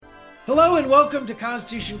Hello and welcome to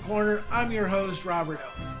Constitution Corner. I'm your host, Robert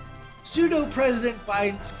O. Pseudo-President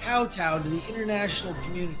Biden's kowtow to the international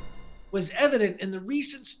community was evident in the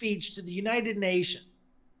recent speech to the United Nations,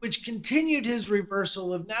 which continued his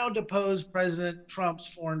reversal of now deposed President Trump's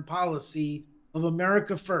foreign policy of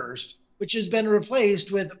America First, which has been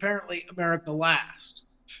replaced with apparently America Last.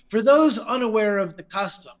 For those unaware of the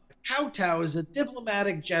custom, a kowtow is a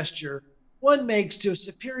diplomatic gesture one makes to a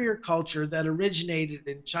superior culture that originated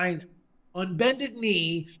in China. On bended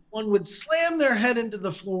knee, one would slam their head into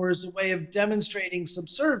the floor as a way of demonstrating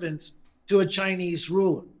subservience to a Chinese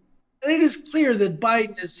ruler. And it is clear that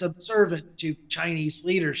Biden is subservient to Chinese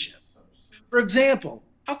leadership. For example,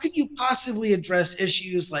 how can you possibly address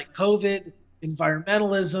issues like COVID,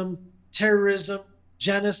 environmentalism, terrorism,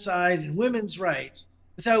 genocide, and women's rights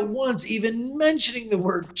without once even mentioning the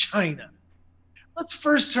word China? Let's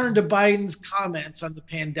first turn to Biden's comments on the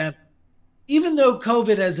pandemic. Even though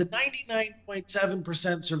COVID has a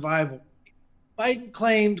 99.7% survival rate, Biden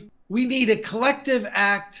claimed we need a collective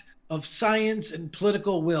act of science and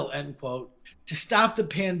political will, end quote, to stop the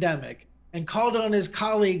pandemic, and called on his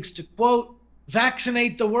colleagues to, quote,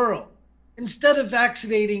 vaccinate the world, instead of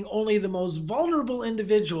vaccinating only the most vulnerable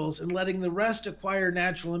individuals and letting the rest acquire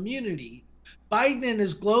natural immunity. Biden and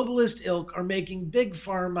his globalist ilk are making big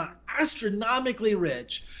pharma astronomically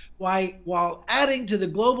rich while adding to the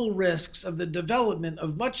global risks of the development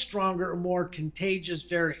of much stronger or more contagious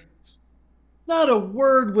variants. Not a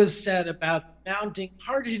word was said about the mounting,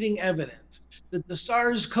 hard-hitting evidence that the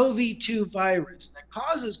SARS-CoV-2 virus that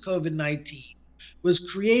causes COVID-19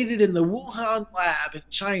 was created in the Wuhan lab in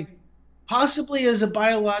China, possibly as a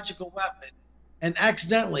biological weapon, and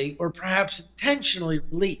accidentally or perhaps intentionally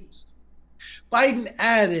released. Biden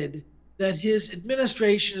added that his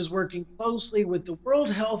administration is working closely with the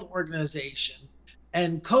World Health Organization,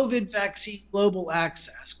 and COVID Vaccine Global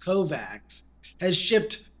Access, COVAX, has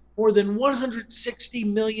shipped more than 160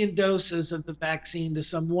 million doses of the vaccine to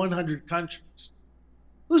some 100 countries.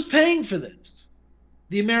 Who's paying for this?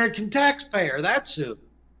 The American taxpayer, that's who.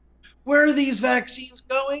 Where are these vaccines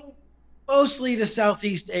going? Mostly to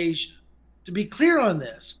Southeast Asia. To be clear on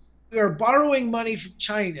this, we are borrowing money from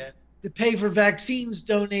China to pay for vaccines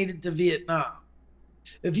donated to Vietnam.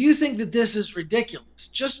 If you think that this is ridiculous,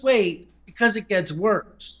 just wait, because it gets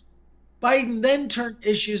worse. Biden then turned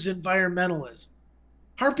issues environmentalism,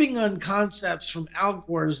 harping on concepts from Al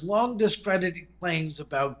Gore's long discredited claims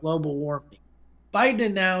about global warming. Biden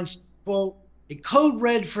announced, quote, a code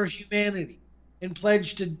red for humanity, and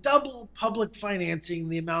pledged to double public financing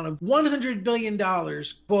the amount of $100 billion,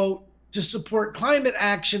 quote, to support climate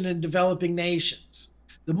action in developing nations.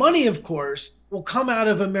 The money, of course, will come out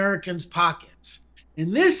of Americans' pockets.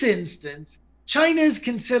 In this instance, China is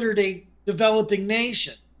considered a developing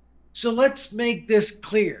nation. So let's make this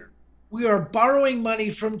clear. We are borrowing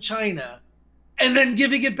money from China and then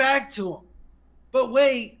giving it back to them. But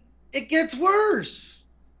wait, it gets worse.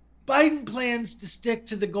 Biden plans to stick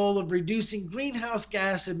to the goal of reducing greenhouse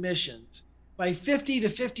gas emissions by 50 to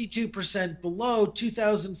 52% below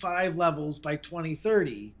 2005 levels by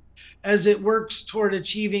 2030, as it works toward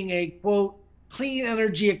achieving a, quote, clean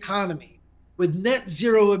energy economy with net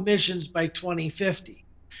zero emissions by 2050.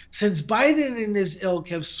 Since Biden and his ilk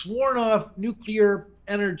have sworn off nuclear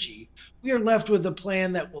energy, we are left with a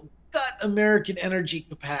plan that will gut American energy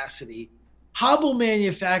capacity, hobble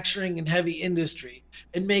manufacturing and heavy industry,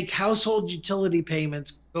 and make household utility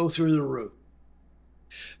payments go through the roof.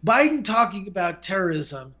 Biden talking about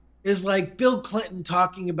terrorism is like Bill Clinton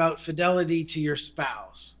talking about fidelity to your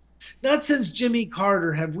spouse. Not since Jimmy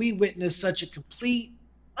Carter have we witnessed such a complete,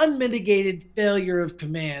 unmitigated failure of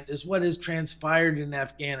command as what has transpired in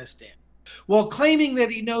Afghanistan. While claiming that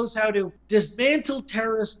he knows how to dismantle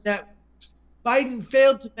terrorist networks, Biden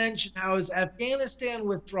failed to mention how his Afghanistan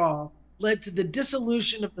withdrawal led to the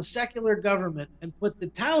dissolution of the secular government and put the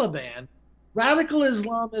Taliban, radical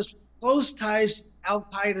Islamists with close ties to the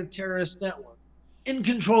Al-Qaeda terrorist network, in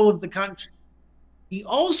control of the country. He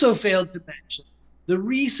also failed to mention the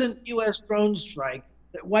recent U.S. drone strike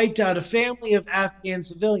that wiped out a family of Afghan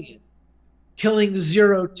civilians, killing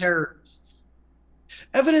 0 terrorists.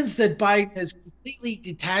 Evidence that Biden has completely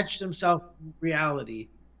detached himself from reality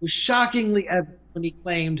was shockingly evident when he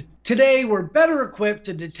claimed, today we're better equipped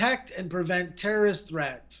to detect and prevent terrorist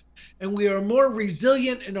threats, and we are more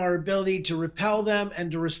resilient in our ability to repel them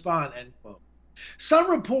and to respond, end quote. Some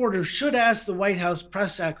reporters should ask the White House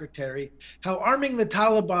press secretary how arming the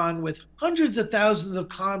Taliban with hundreds of thousands of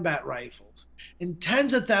combat rifles and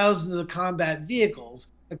tens of thousands of combat vehicles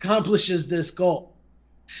accomplishes this goal.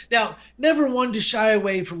 Now, never one to shy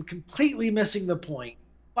away from completely missing the point,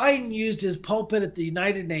 Biden used his pulpit at the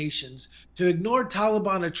United Nations to ignore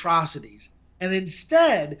Taliban atrocities and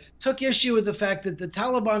instead took issue with the fact that the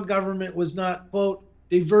Taliban government was not, quote,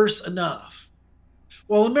 diverse enough.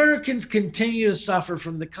 While Americans continue to suffer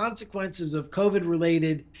from the consequences of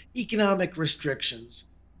COVID-related economic restrictions,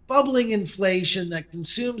 bubbling inflation that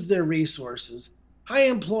consumes their resources, high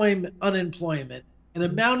unemployment, and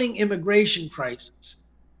a mounting immigration crisis,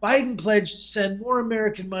 Biden pledged to send more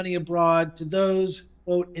American money abroad to those,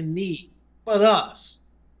 quote, in need, but us.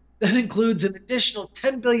 That includes an additional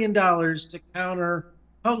 $10 billion to counter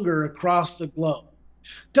hunger across the globe.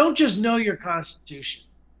 Don't just know your Constitution,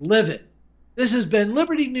 live it. This has been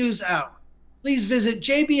Liberty News Hour. Please visit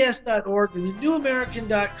jbs.org and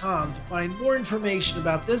newamerican.com to find more information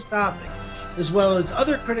about this topic, as well as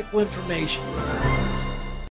other critical information.